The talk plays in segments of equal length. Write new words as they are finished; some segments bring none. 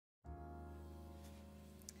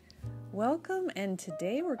Welcome, and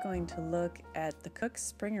today we're going to look at the Cook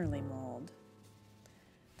Springerle mold.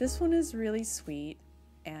 This one is really sweet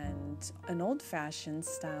and an old-fashioned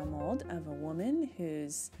style mold of a woman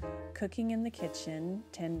who's cooking in the kitchen,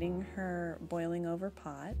 tending her boiling over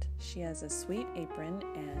pot. She has a sweet apron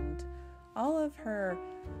and all of her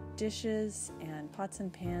dishes and pots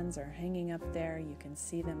and pans are hanging up there. You can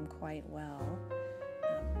see them quite well.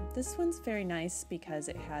 This one's very nice because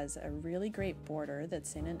it has a really great border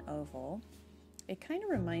that's in an oval. It kind of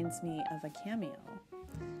reminds me of a Cameo.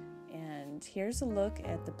 And here's a look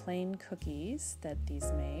at the plain cookies that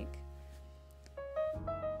these make.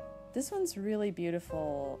 This one's really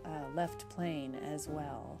beautiful left plain as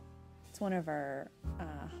well. It's one of our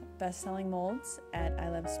best-selling molds at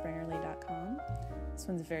ilovespringerle.com. This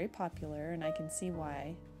one's very popular and I can see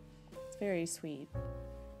why. It's very sweet.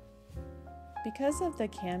 Because of the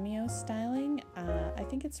Cameo styling, I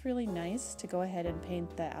think it's really nice to go ahead and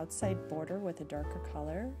paint the outside border with a darker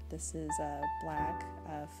color. This is a black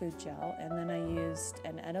food gel, and then I used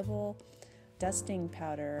an edible dusting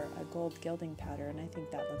powder, a gold gilding powder, and I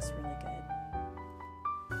think that looks really good.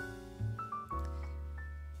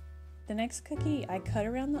 The next cookie, I cut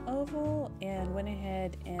around the oval and went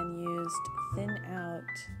ahead and used thin out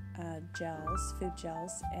gels, food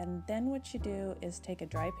gels, and then what you do is take a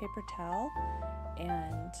dry paper towel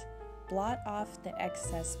and blot off the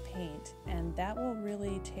excess paint, and that will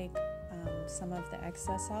really take some of the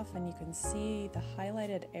excess off, and you can see the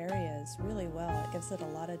highlighted areas really well. It gives it a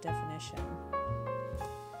lot of definition.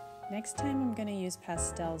 Next time I'm going to use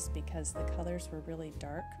pastels because the colors were really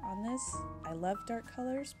dark on this. I love dark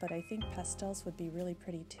colors, but I think pastels would be really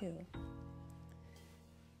pretty too.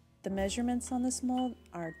 The measurements on this mold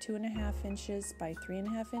are 2.5 inches by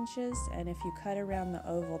 3.5 inches, and if you cut around the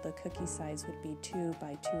oval, the cookie size would be 2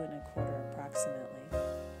 by 2.25 approximately.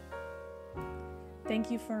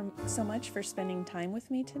 Thank you so much for spending time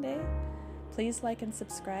with me today. Please like and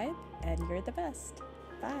subscribe, and you're the best.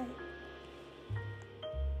 Bye.